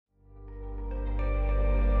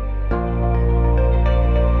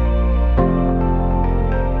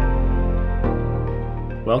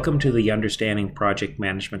Welcome to the Understanding Project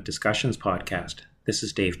Management Discussions podcast. This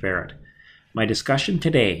is Dave Barrett. My discussion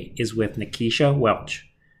today is with Nikisha Welch.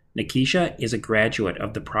 Nikisha is a graduate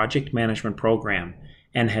of the Project Management Program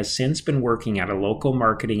and has since been working at a local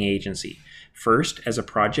marketing agency, first as a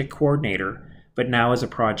project coordinator, but now as a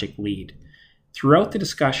project lead. Throughout the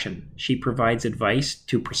discussion, she provides advice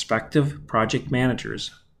to prospective project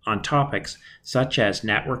managers on topics such as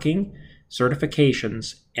networking,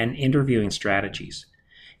 certifications, and interviewing strategies.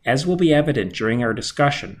 As will be evident during our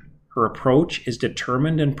discussion, her approach is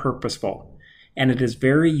determined and purposeful, and it is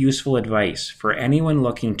very useful advice for anyone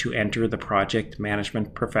looking to enter the project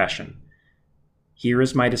management profession. Here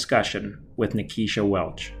is my discussion with Nikisha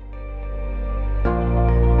Welch.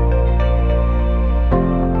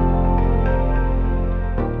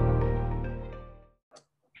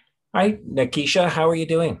 Hi, Nikisha. How are you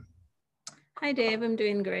doing? Hi, Dave. I'm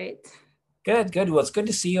doing great. Good. Well, it's good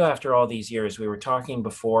to see you after all these years. We were talking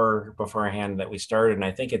beforehand that we started, and I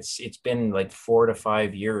think it's been like 4 to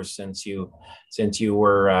 5 years since you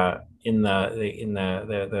were in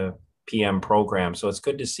the PM program. So it's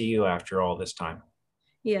good to see you after all this time.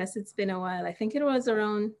 Yes, it's been a while. I think it was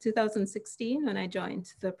around 2016 when I joined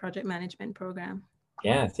the project management program.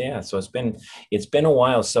 Yeah. So it's been a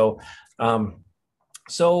while. So the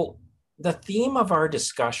theme of our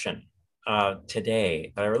discussion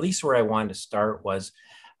today, or at least where I wanted to start, was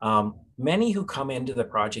many who come into the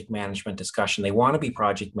project management discussion, they want to be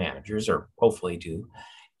project managers, or hopefully do.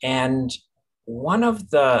 And one of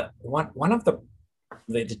the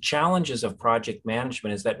challenges of project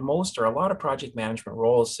management is that a lot of project management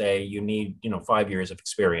roles say you need 5 years of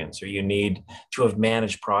experience, or you need to have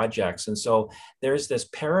managed projects. And so there's this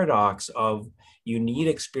paradox of you need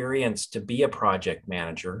experience to be a project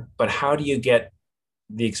manager, but how do you get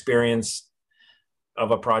the experience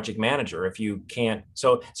of a project manager if you can't?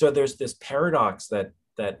 So there's this paradox that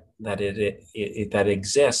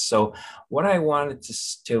exists. So what I wanted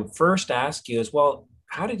to first ask you is, well,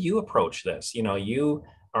 how did you approach this? You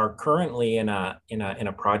are currently in a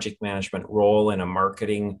project management role in a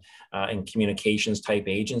marketing and communications type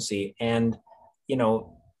agency, and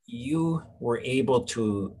you were able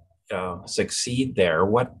to succeed there.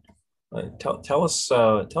 Tell us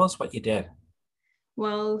what you did.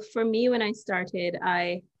 Well, for me, when I started,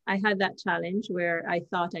 I had that challenge where I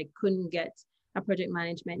thought I couldn't get a project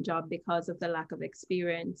management job because of the lack of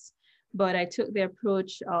experience. But I took the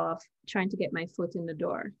approach of trying to get my foot in the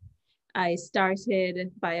door. I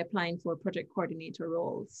started by applying for project coordinator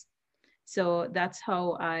roles. So that's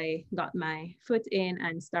how I got my foot in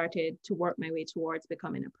and started to work my way towards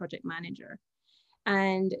becoming a project manager.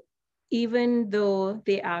 And even though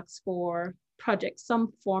they asked for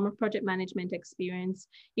some form of project management experience,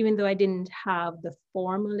 even though I didn't have the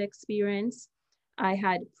formal experience, I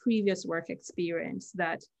had previous work experience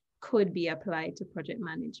that could be applied to project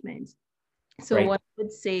management. So right. What I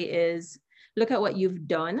would say is, look at what you've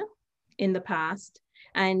done in the past,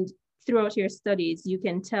 and throughout your studies, you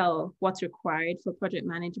can tell what's required for project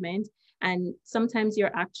management. And sometimes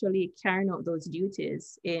you're actually carrying out those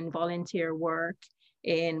duties in volunteer work,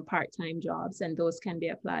 in part-time jobs, and those can be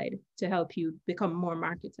applied to help you become more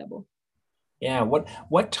marketable. Yeah.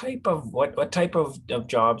 What type of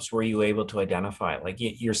jobs were you able to identify? Like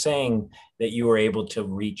you're saying that you were able to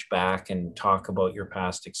reach back and talk about your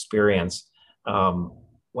past experience.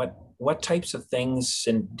 What types of things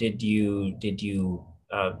did you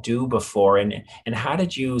do before, and how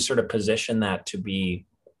did you sort of position that to be,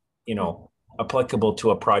 applicable to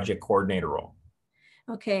a project coordinator role?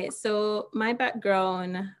 Okay, so my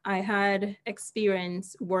background, I had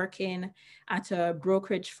experience working at a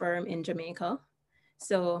brokerage firm in Jamaica.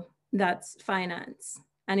 So that's finance.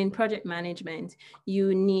 And in project management,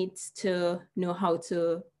 you need to know how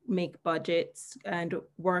to make budgets and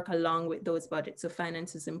work along with those budgets. So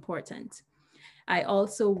finance is important. I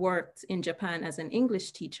also worked in Japan as an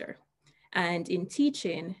English teacher. And in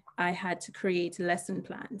teaching, I had to create lesson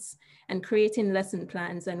plans, and creating lesson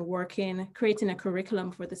plans and creating a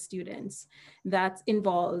curriculum for the students, that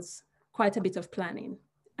involves quite a bit of planning,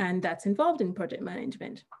 and that's involved in project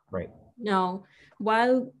management. Right. Now,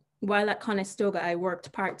 while at Conestoga, I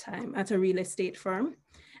worked part-time at a real estate firm,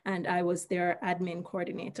 and I was their admin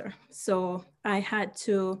coordinator. So I had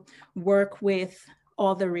to work with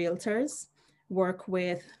all the realtors, work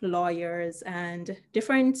with lawyers and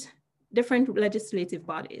different legislative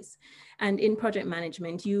bodies. And in project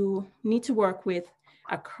management, you need to work with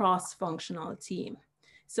a cross-functional team.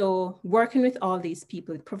 So working with all these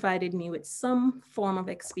people provided me with some form of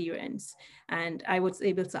experience, and I was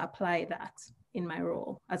able to apply that in my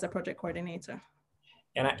role as a project coordinator.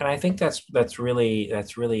 And I think that's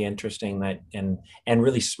really interesting, that and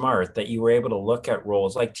really smart that you were able to look at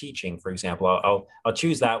roles like teaching, for example. I'll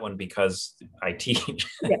choose that one because I teach.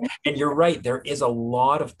 Yeah. And you're right, there is a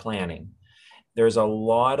lot of planning. There's a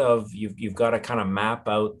lot of, you've got to kind of map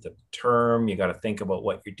out the term, you got to think about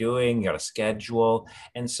what you're doing, you got to schedule.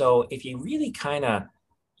 And so if you really kind of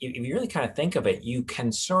think of it, you can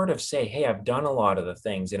sort of say, hey, I've done a lot of the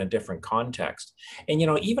things in a different context. And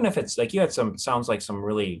even if it's like you had some, sounds like some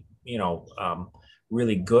really,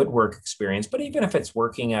 really good work experience, but even if it's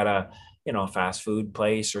working at a, fast food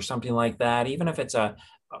place or something like that, even if it's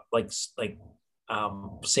like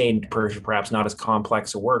say perhaps not as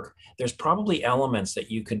complex a work, there's probably elements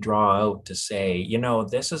that you could draw out to say,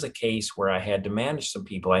 this is a case where I had to manage some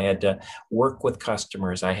people, I had to work with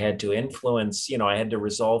customers, I had to influence, I had to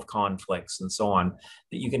resolve conflicts and so on.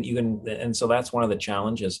 That you can, and so that's one of the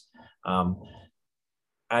challenges. Um,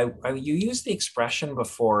 you used the expression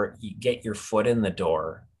before, you get your foot in the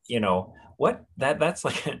door. What that's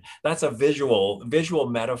like, that's a visual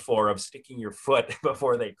metaphor of sticking your foot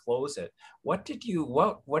before they close it. What did you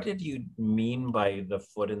mean by the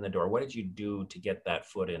foot in the door? What did you do to get that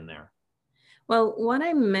foot in there? Well, what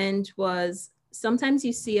I meant was sometimes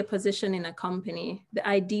you see a position in a company, the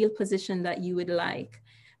ideal position that you would like,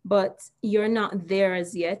 but you're not there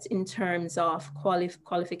as yet in terms of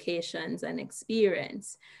qualifications and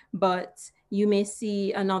experience. But you may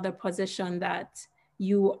see another position that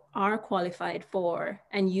you are qualified for,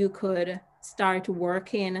 and you could start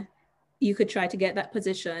working. You could try to get that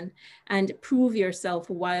position and prove yourself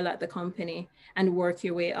while at the company and work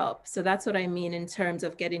your way up. So that's what I mean in terms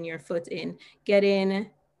of getting your foot in, getting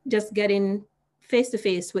face to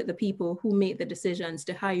face with the people who make the decisions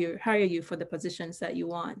to hire you for the positions that you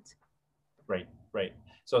want. Right, right.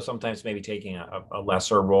 So sometimes maybe taking a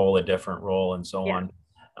lesser role, a different role, and so Yeah. on.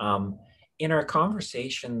 Um, in our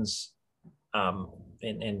conversations,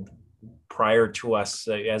 and prior to us,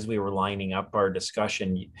 as we were lining up our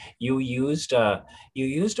discussion, you used a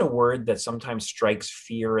word that sometimes strikes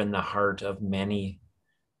fear in the heart of many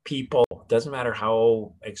people. Doesn't matter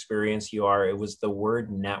how experienced you are. It was the word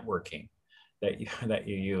networking that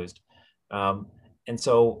you used. Um, and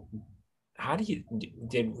so, how do you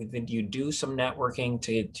did you do some networking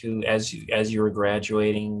to as you were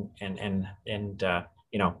graduating, and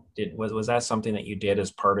was that something that you did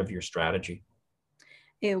as part of your strategy?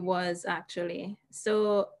 It was actually.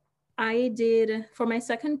 So I did, for my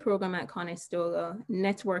second program at Conestoga,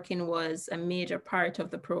 networking was a major part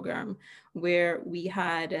of the program, where we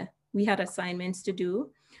had assignments to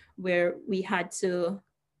do, where we had to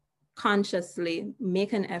consciously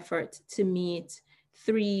make an effort to meet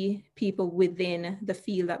three people within the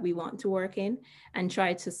field that we want to work in, and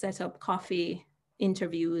try to set up coffee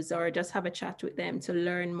interviews or just have a chat with them to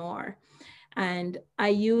learn more. And I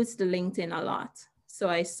used LinkedIn a lot. So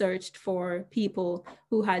I searched for people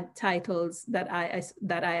who had titles that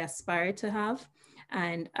I aspired to have,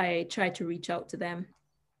 and I tried to reach out to them.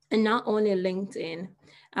 And not only LinkedIn,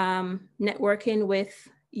 networking with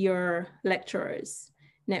your lecturers,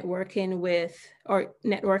 networking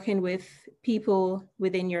with people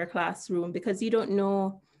within your classroom, because you don't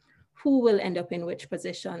know who will end up in which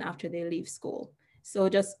position after they leave school. So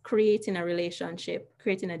just creating a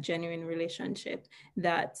genuine relationship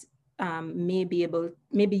that may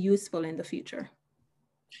be useful in the future.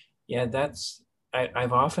 Yeah,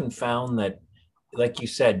 I've often found that, like you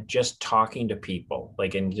said, just talking to people,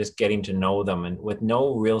 like, and just getting to know them, and with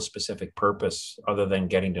no real specific purpose other than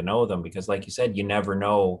getting to know them, because like you said, you never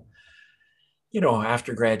know,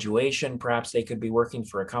 after graduation, perhaps they could be working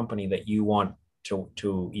for a company that you want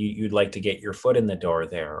you'd like to get your foot in the door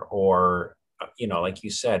there, or like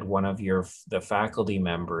you said, one of the faculty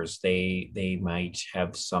members, they might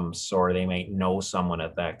have they might know someone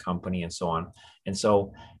at that company and so on. And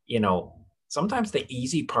so, sometimes the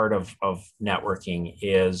easy part of networking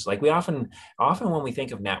is, like, we often when we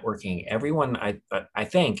think of networking, everyone, I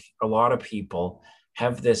think a lot of people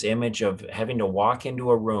have this image of having to walk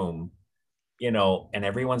into a room, and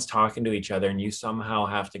everyone's talking to each other, and you somehow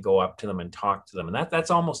have to go up to them and talk to them. And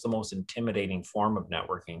that's almost the most intimidating form of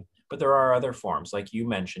networking. But there are other forms, like you've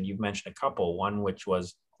mentioned a couple, one which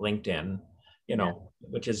was LinkedIn, Yeah.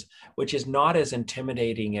 which is not as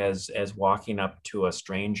intimidating as walking up to a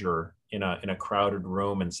stranger in a crowded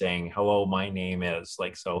room and saying, hello, my name is,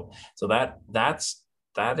 like, so that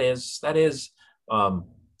is um,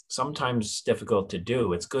 sometimes difficult to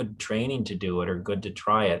do. It's good training to do it, or good to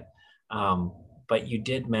try it. But you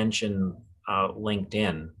did mention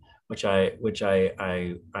LinkedIn, which I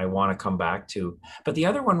want to come back to. But the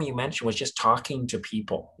other one you mentioned was just talking to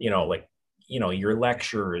people. Like, your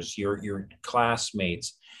lecturers, your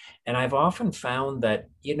classmates. And I've often found that,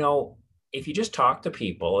 if you just talk to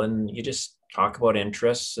people and you just talk about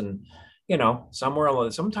interests and,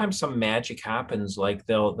 sometimes some magic happens. Like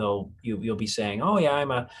you'll be saying, oh yeah,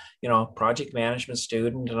 I'm a, project management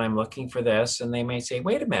student and I'm looking for this. And they may say,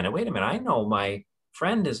 wait a minute. I know my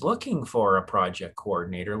friend is looking for a project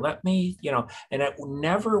coordinator. Let me, and it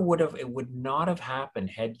would not have happened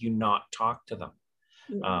had you not talked to them.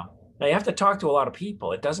 Yeah. Now you have to talk to a lot of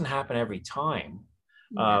people. It doesn't happen every time.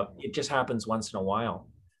 Yeah. It just happens once in a while.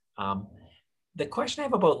 The question I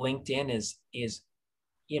have about LinkedIn is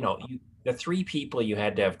the three people you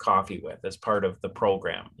had to have coffee with as part of the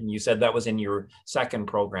program, and you said that was in your second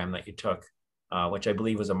program that you took, which I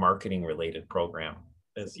believe was a marketing related program,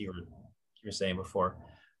 as you were saying before,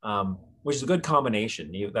 which is a good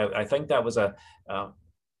combination. I think that was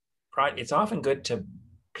it's often good to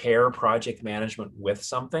pair project management with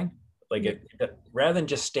something like rather than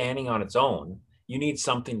just standing on its own. You need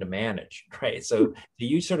something to manage, right? So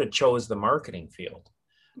you sort of chose the marketing field,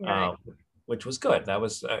 Right. which was good. That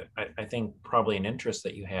was, I think, probably an interest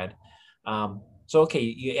that you had. So, okay,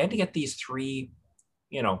 you had to get these three,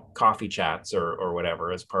 coffee chats or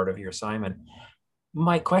whatever as part of your assignment.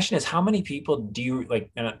 My question is, how many people do you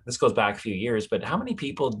like? And this goes back a few years, but how many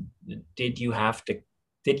people did you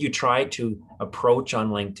try to approach on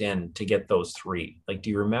LinkedIn to get those three? Like, do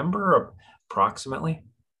you remember approximately?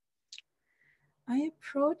 I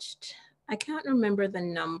can't remember the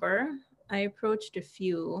number. I approached a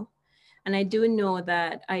few, and I do know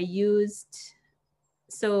that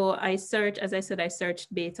so I searched, as I said, I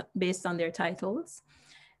searched based on their titles.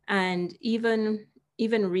 And even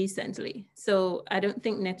recently, so I don't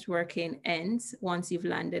think networking ends once you've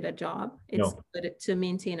landed a job. It's No. good to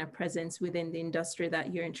maintain a presence within the industry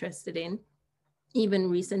that you're interested in. Even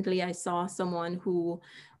recently, I saw someone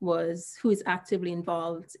who's actively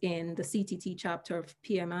involved in the CTT chapter of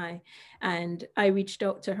PMI, and I reached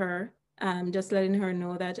out to her, just letting her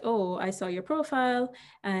know that, oh, I saw your profile,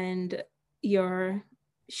 and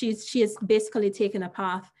she has basically taken a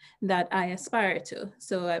path that I aspire to.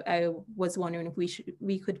 So I was wondering if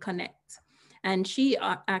we could connect, and she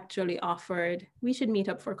actually offered we should meet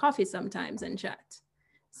up for coffee sometimes and chat.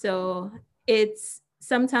 So it's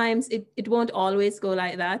sometimes it won't always go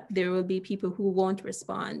like that. There will be people who won't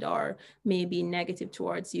respond or maybe negative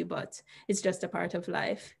towards you, but it's just a part of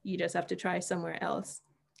life. You just have to try somewhere else.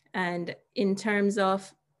 And in terms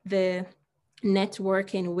of the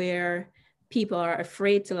networking where people are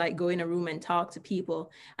afraid to like go in a room and talk to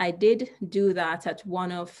people, I did do that at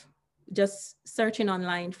one of just searching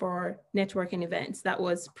online for networking events. That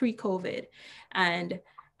was pre-COVID. And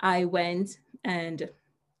I went and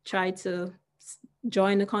tried to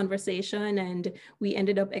join the conversation, and we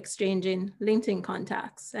ended up exchanging LinkedIn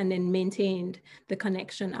contacts and then maintained the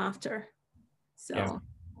connection after. Yeah. So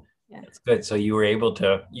yeah. That's good. So you were able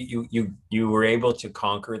to you were able to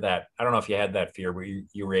conquer that. I don't know if you had that fear, but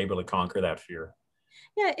you were able to conquer that fear.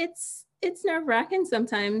 Yeah, it's nerve-wracking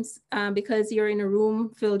sometimes, because you're in a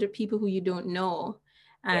room filled with people who you don't know.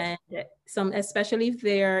 Yes. And especially if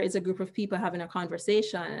there is a group of people having a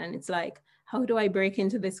conversation and it's like, how do I break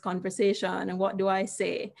into this conversation and what do I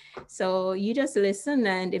say? So you just listen,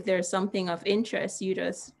 and if there's something of interest, you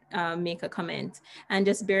just make a comment. And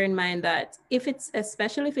just bear in mind that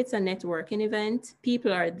especially if it's a networking event,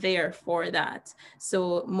 people are there for that.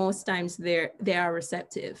 So most times they are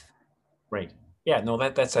receptive. Right. Yeah, no,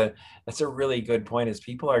 that's a really good point. Is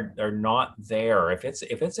people are not there. If it's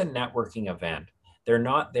a networking event, they're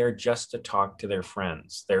not there just to talk to their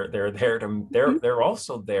friends. They're there to they're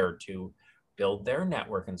also there to build their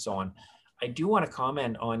network and so on. I do want to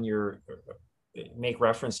comment on make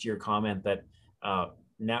reference to your comment that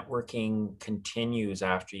networking continues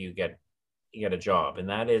after you get a job, and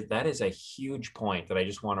that is a huge point that I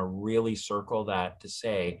just want to really circle that to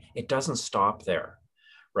say it doesn't stop there,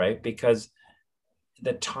 right? Because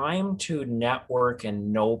the time to network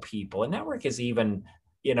and know people, and network is even,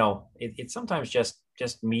 it's sometimes just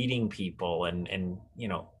meeting people and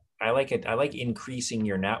I like it. I like increasing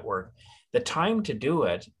your network. The time to do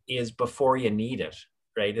it is before you need it,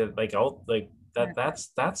 right? Like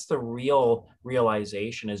that's the real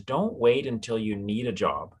realization is don't wait until you need a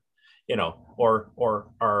job, or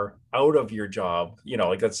are out of your job,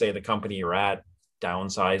 like let's say the company you're at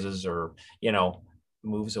downsizes or,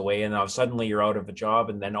 moves away, and now suddenly you're out of a job,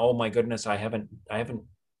 and then, oh my goodness, I haven't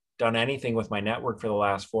done anything with my network for the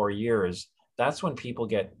last 4 years. That's when people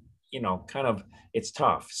get, kind of, it's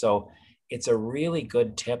tough. So it's a really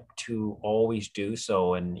good tip to always do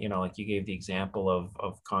so. And like you gave the example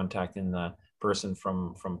of contacting the person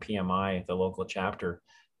from PMI, the local chapter.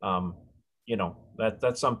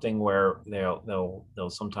 that's something where they'll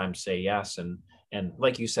sometimes say yes, and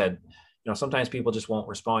like you said, sometimes people just won't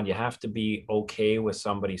respond. You have to be okay with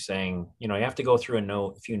somebody saying, you have to go through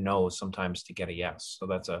a few no's sometimes to get a yes. So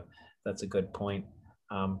that's a good point.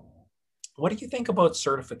 um, what do you think about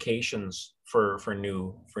certifications for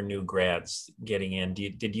new grads getting in?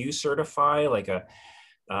 Did you certify like a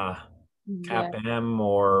uh, Yeah. CAPM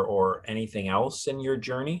or anything else in your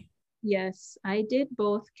journey? Yes, I did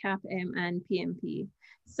both CAPM and PMP.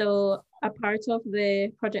 So a part of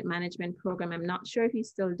the project management program, I'm not sure if you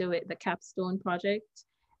still do it, the Capstone project,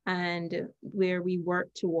 and where we work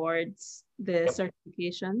towards the Yep,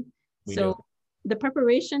 certification. we do. So the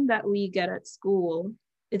preparation that we get at school,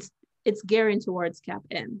 it's it's gearing towards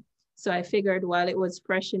CAPM. So I figured while it was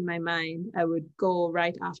fresh in my mind, I would go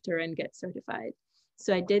right after and get certified.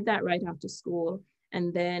 So I did that right after school.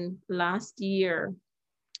 And then last year,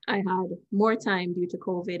 I had more time due to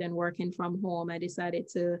COVID and working from home. I decided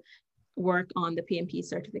to work on the PMP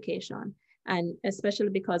certification. And especially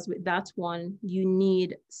because with that one, you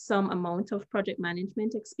need some amount of project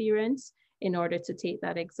management experience in order to take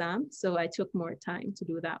that exam. So I took more time to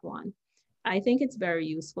do that one. I think it's very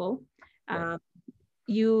useful. Right. Um,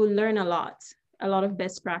 you learn a lot of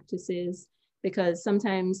best practices, because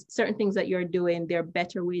sometimes certain things that you're doing, there are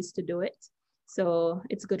better ways to do it. So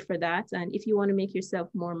it's good for that. And if you want to make yourself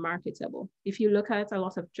more marketable, if you look at a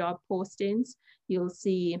lot of job postings, you'll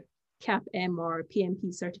see CAPM or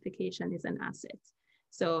PMP certification is an asset.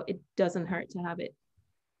 So it doesn't hurt to have it.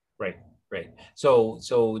 Right, right. So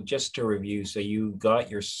just to review, so you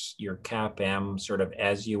got your CAPM sort of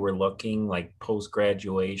as you were looking, like post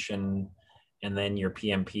graduation, and then your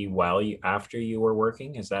PMP while you after you were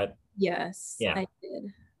working. Is that? Yes, Yeah. I did.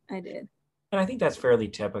 I did. And I think that's fairly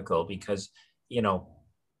typical because, you know,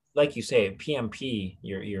 like you say, PMP,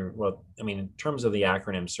 well, I mean, in terms of the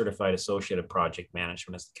acronym, Certified Associate of Project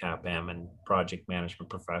Management is the CAPM, and Project Management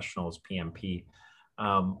Professional is PMP.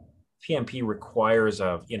 Um, PMP requires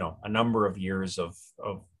a number of years of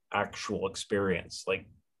actual experience, like,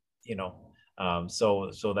 you know, so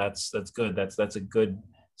that's good. That's a good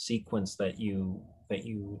sequence that you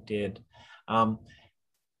did. Um,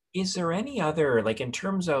 is there any other, like in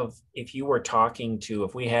terms of if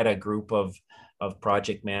we had a group of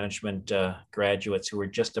project management graduates who were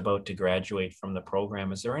just about to graduate from the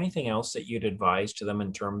program, is there anything else that you'd advise to them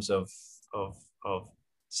in terms of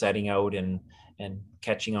setting out and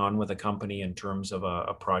catching on with a company in terms of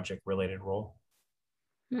a project related role?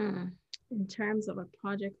 Hmm. In terms of a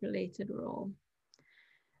project related role,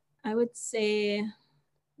 I would say,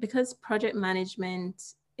 because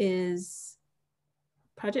is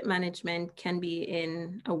project management can be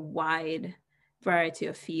in a wide variety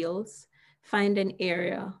of fields. Find an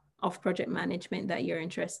area of project management that you're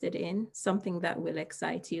interested in, something that will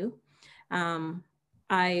excite you. Um,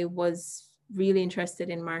 I was really interested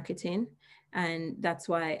in marketing, and that's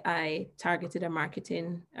why I tried to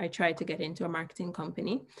get into a marketing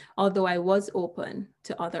company, although I was open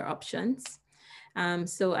to other options.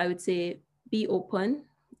 So I would say be open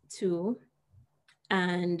to,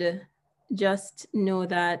 and just know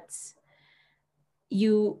that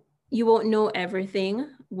you won't know everything.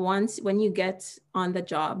 Once when you get on the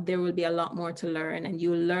job, there will be a lot more to learn, and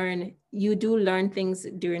you do learn things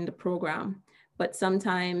during the program, but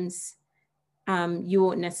sometimes you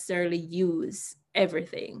won't necessarily use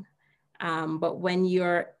everything. But when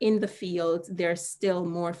you're in the field, there's still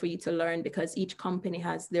more for you to learn, because each company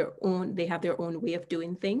has they have their own way of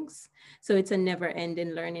doing things. So it's a never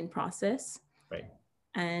ending learning process. Right.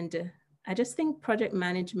 And I just think project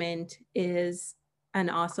management is an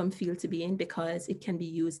awesome field to be in, because it can be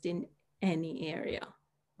used in any area.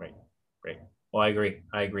 Right. Right. Well, I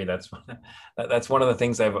agree. That's one of the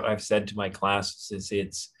things I've said to my classes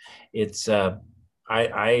is it's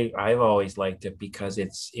I've always liked it because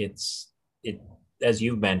it as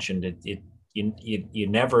you've mentioned you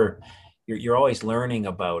never you're always learning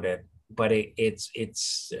about it, but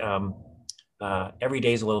it's every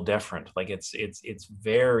day is a little different. Like it's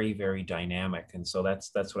very, very dynamic, and so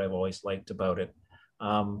that's what I've always liked about it.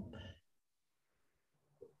 Um,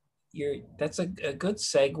 that's a good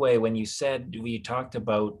segue when you said we talked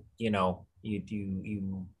about you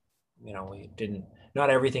didn't, not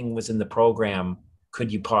everything was in the program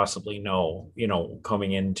could you possibly know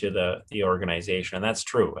coming into the organization, and that's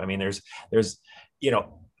true. I mean there's you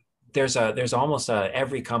know there's almost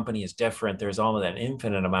every company is different. There's almost an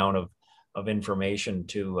infinite amount of information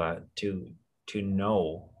to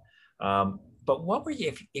know. But what were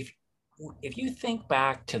you, if you think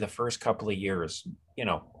back to the first couple of years, you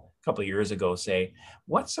know couple of years ago, say,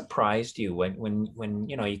 what surprised you when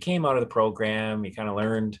you know you came out of the program, you kind of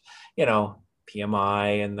learned, you know,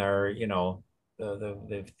 PMI and their, you know,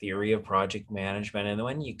 the theory of project management, and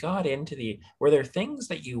when you got into were there things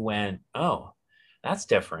that you went, oh, that's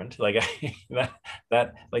different, like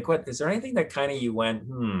that like, what is there anything that kind of you went,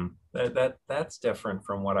 that's different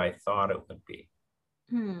from what I thought it would be?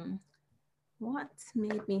 Hmm. What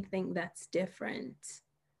made me think that's different?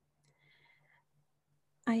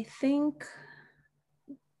 I think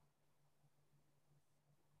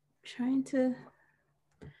trying to,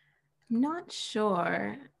 not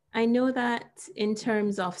sure. I know that in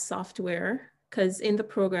terms of software, because in the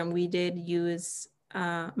program we did use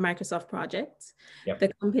Microsoft Project. Yep.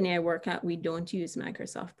 The company I work at, we don't use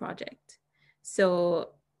Microsoft Project. So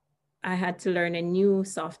I had to learn a new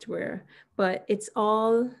software, but it's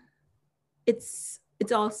all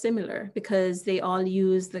similar because they all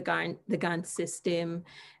use the Gantt system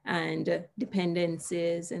and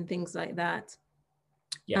dependencies and things like that.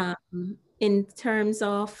 Yeah. In terms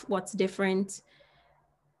of what's different,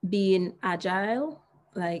 being agile,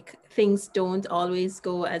 like things don't always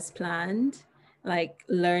go as planned, like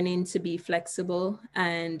learning to be flexible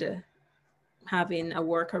and having a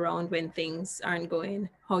workaround when things aren't going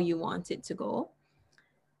how you want it to go.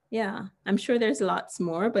 Yeah, I'm sure there's lots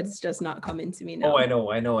more, but it's just not coming to me Oh, now.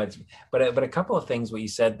 I know it's, but a couple of things what you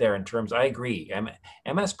said there in terms, I agree.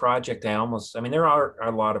 MS Project, I mean, there are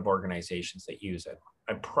a lot of organizations that use it.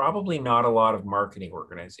 Probably not a lot of marketing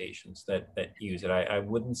organizations that use it. I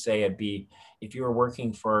wouldn't say it'd be, if you were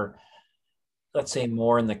working for, let's say,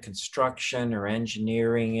 more in the construction or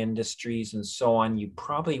engineering industries and so on, you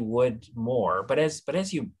probably would more. But as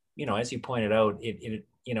you know, as you pointed out, it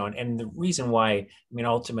you know, and the reason why, I mean,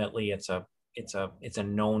 ultimately it's a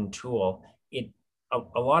known tool.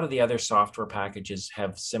 A lot of the other software packages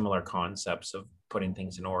have similar concepts of putting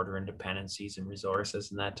things in order and dependencies and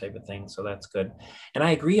resources and that type of thing. So that's good. And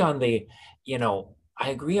I agree on the, you know,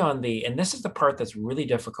 and this is the part that's really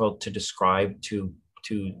difficult to describe to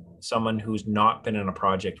someone who's not been in a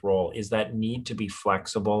project role, is that need to be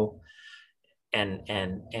flexible and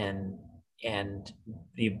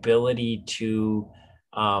the ability to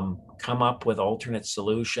come up with alternate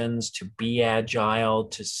solutions, to be agile,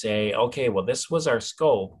 to say, okay, well, this was our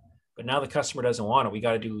scope, but now the customer doesn't want it. We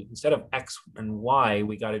got to do, instead of X and Y,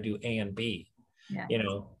 we got to do A and B, Yeah. you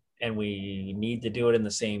know, and we need to do it in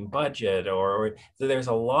the same budget, or there's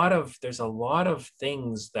a lot of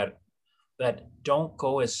things that don't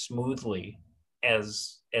go as smoothly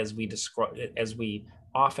as we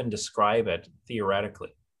often describe it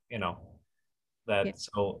theoretically, you know. Yeah.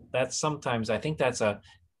 That's sometimes, I think that's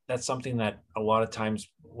something that a lot of times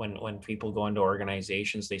when people go into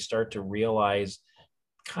organizations, they start to realize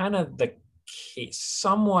kind of the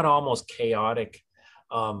somewhat almost chaotic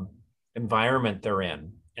um, environment they're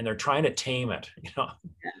in, and they're trying to tame it,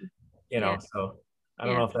 Yeah. so I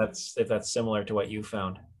don't Yeah. know if that's similar to what you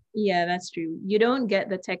found. Yeah, that's true. You don't get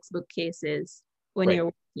the textbook cases when Right.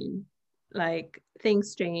 you're working. Like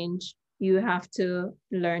things change. You have to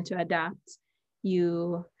learn to adapt.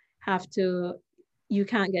 You have to, you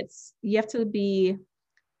can't get, you have to be,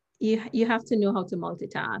 you have to know how to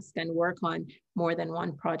multitask and work on more than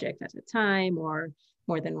one project at a time or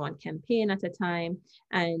more than one campaign at a time.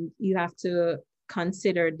 And you have to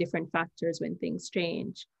consider different factors when things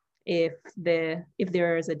change. If there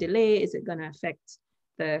is a delay, is it going to affect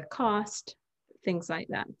the cost, things like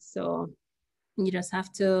that. So you just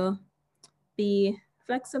have to be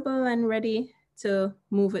flexible and ready to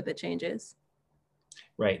move with the changes.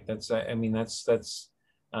 Right. I mean,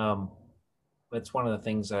 um, that's one of the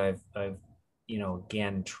things I've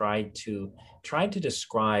again tried to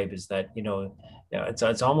describe, is that,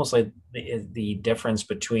 it's almost like the difference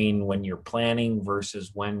between when you're planning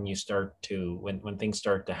versus when things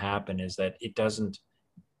start to happen, is that it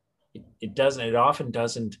often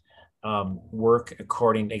doesn't work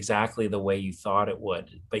according exactly the way you thought it would,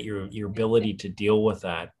 but your ability to deal with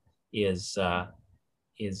that is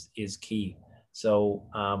is key. So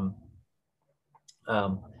um,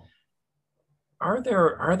 are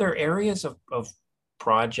there areas of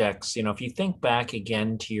projects, if you think back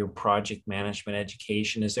again to your project management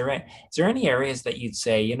education, is there any areas that you'd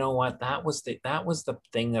say, you know what, that was the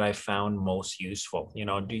thing that I found most useful?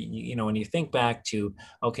 When you think back to,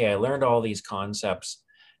 okay, I learned all these concepts,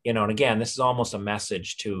 and again, this is almost a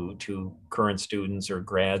message to current students or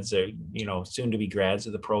grads, or soon to be grads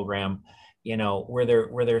of the program. Were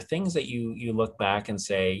there things that you look back and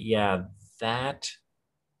say, yeah, that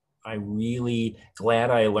I really glad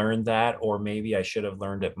I learned that, or maybe I should have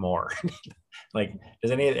learned it more. Like, does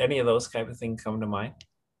any of those type of things come to mind?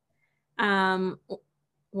 Um,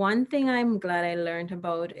 one thing I'm glad I learned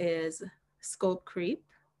about is scope creep.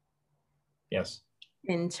 Yes.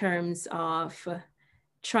 In terms of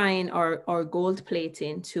trying or gold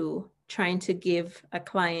plating, to trying to give a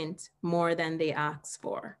client more than they ask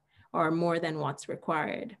for or more than what's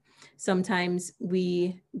required. Sometimes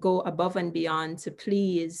we go above and beyond to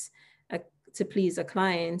please a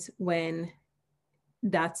client when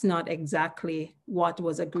that's not exactly what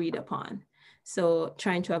was agreed upon. So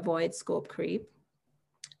trying to avoid scope creep.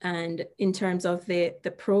 And in terms of the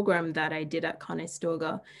program that I did at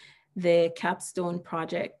Conestoga, the capstone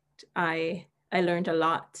project, I learned a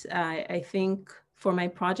lot. I think for my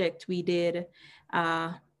project we did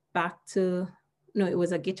it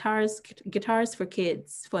was a guitars for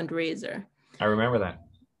kids fundraiser. I remember that.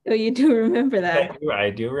 Oh, you do remember that? I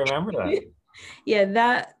do remember that. Yeah,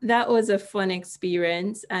 that was a fun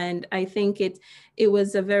experience, and I think it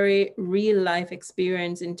was a very real life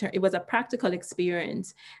experience. It was a practical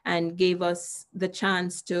experience and gave us the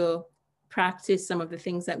chance to practice some of the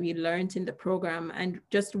things that we learned in the program, and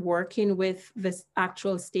just working with this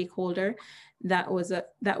actual stakeholder. That was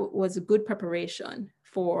a good preparation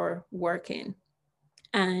for working,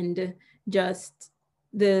 and just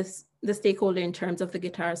the stakeholder in terms of the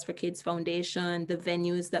Guitars for Kids Foundation, the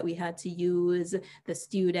venues that we had to use, the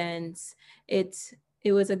students. It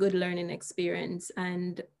was a good learning experience,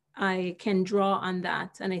 and I can draw on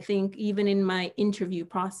that. And I think even in my interview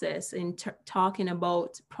process, in talking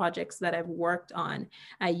about projects that I've worked on,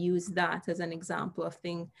 I use that as an example of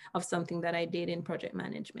something that I did in project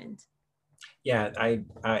management. Yeah, I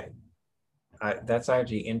that's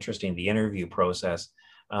actually interesting, the interview process.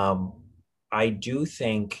 I do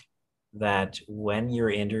think that when you're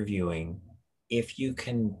interviewing, if you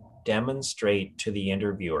can demonstrate to the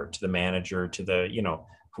interviewer, to the manager, to the,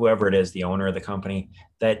 whoever it is, the owner of the company,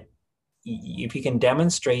 that if you can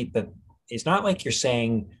demonstrate that it's not like you're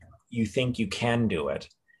saying you think you can do it,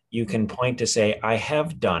 you can point to say, I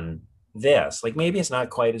have done this. Like maybe it's not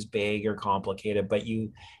quite as big or complicated, but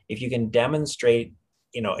if you can demonstrate,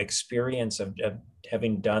 experience of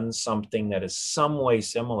having done something that is some way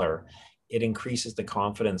similar, it increases the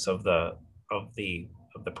confidence of the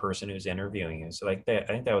person who's interviewing you. So like that,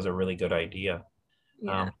 I think that was a really good idea.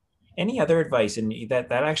 Yeah. Any other advice? And that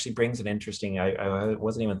actually brings an interesting, I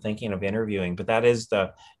wasn't even thinking of interviewing, but that is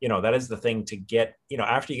the thing to get,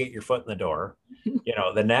 after you get your foot in the door,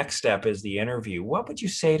 the next step is the interview. What would you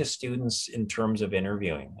say to students in terms of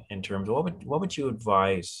interviewing, in terms of what would you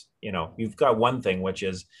advise? You've got one thing, which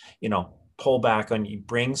is, pull back on, you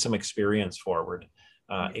bring some experience forward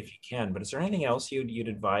if you can, but is there anything else you'd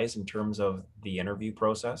advise in terms of the interview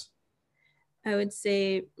process? I would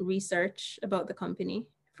say research about the company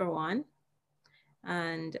for one,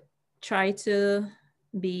 and try to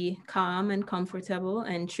be calm and comfortable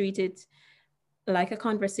and treat it like a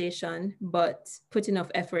conversation, but put enough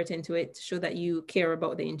effort into it to show that you care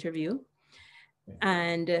about the interview.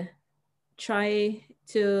 And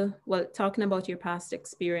talking about your past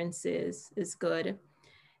experiences is good.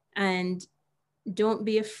 And don't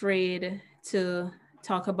be afraid to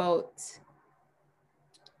talk about,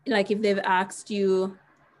 like, if they've asked you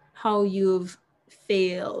how you've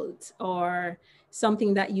failed or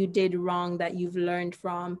something that you did wrong that you've learned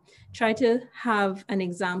from, try to have an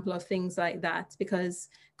example of things like that, because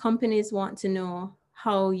companies want to know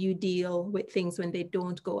how you deal with things when they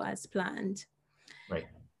don't go as planned. Right.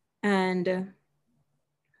 And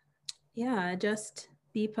just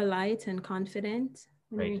be polite and confident.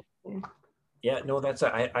 Right. Yeah, no,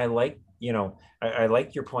 I like, I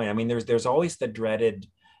like your point. I mean, there's always the dreaded,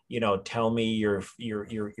 tell me your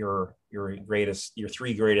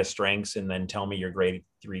three greatest strengths, and then tell me your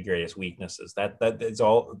three greatest weaknesses. That is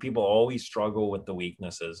all. People always struggle with the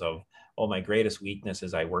weaknesses of, oh, my greatest weakness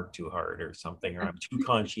is I work too hard or something, or I'm too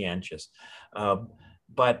conscientious.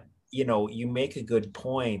 But you make a good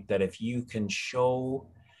point that if you can show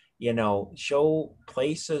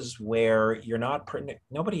places where you're not,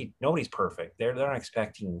 nobody's perfect. They're not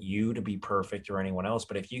expecting you to be perfect or anyone else.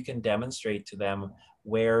 But if you can demonstrate to them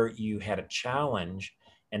where you had a challenge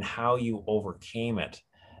and how you overcame it,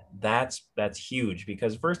 that's huge.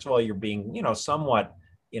 Because first of all, you're being, somewhat,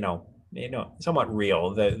 somewhat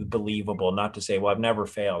real, believable, not to say, well, I've never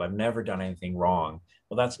failed, I've never done anything wrong.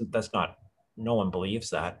 Well, that's not, no one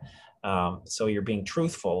believes that. So you're being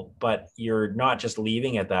truthful, but you're not just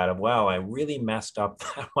leaving it that of, well, I really messed up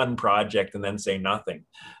that one project and then say nothing.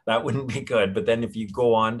 That wouldn't be good. But then if you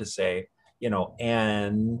go on to say,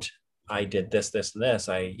 and I did this, this, and this,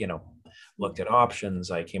 I, looked at options,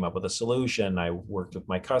 I came up with a solution, I worked with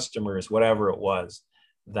my customers, whatever it was,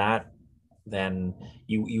 that then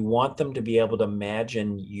you want them to be able to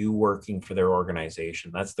imagine you working for their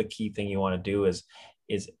organization. That's the key thing you want to do is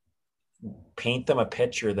paint them a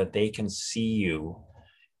picture that they can see you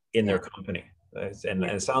in their company. And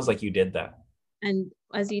it sounds like you did that. And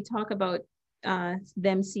as you talk about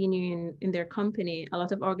them seeing you in their company, a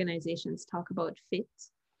lot of organizations talk about fit,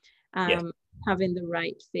 Yes. having the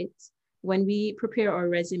right fit. When we prepare our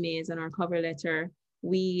resumes and our cover letter,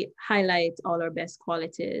 we highlight all our best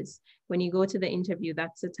qualities. When you go to the interview,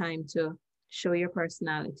 that's the time to show your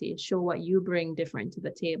personality, show what you bring different to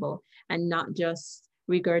the table, and not just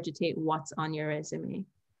regurgitate what's on your resume.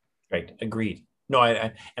 Right. Agreed. No,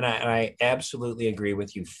 I absolutely agree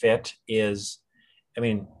with you. Fit is, I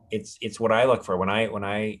mean, it's what I look for when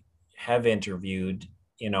I have interviewed,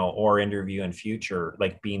 or interview in future,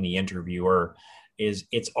 like being the interviewer, is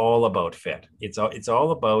it's all about fit. It's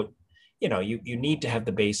all about, you need to have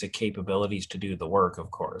the basic capabilities to do the work,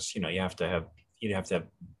 of course. You have to have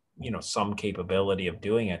some capability of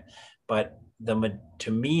doing it, but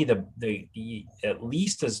to me the at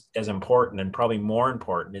least as important, and probably more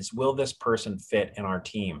important, is, will this person fit in our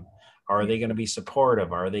team? Are they going to be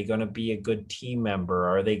supportive? Are they going to be a good team member?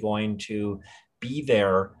 Are they going to be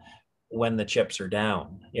there when the chips are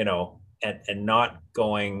down, and not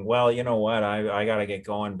going, well, you know what, I got to get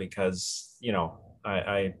going because,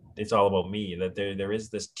 I it's all about me. That there is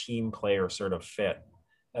this team player sort of fit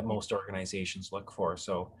that most organizations look for.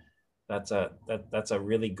 So that's a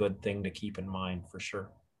really good thing to keep in mind, for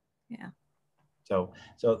sure. Yeah. So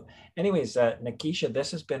anyways, Nikisha,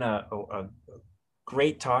 this has been a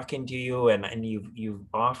great talking to you, and you've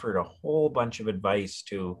offered a whole bunch of advice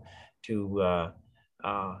to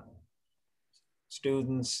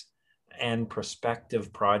students and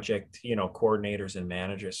prospective project coordinators and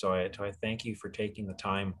managers. So I thank you for taking the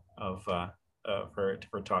time for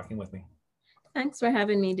talking with me. Thanks for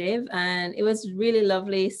having me, Dave. And it was really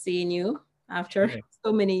lovely seeing you after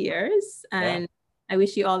so many years. And I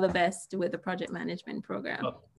wish you all the best with the project management program. Well,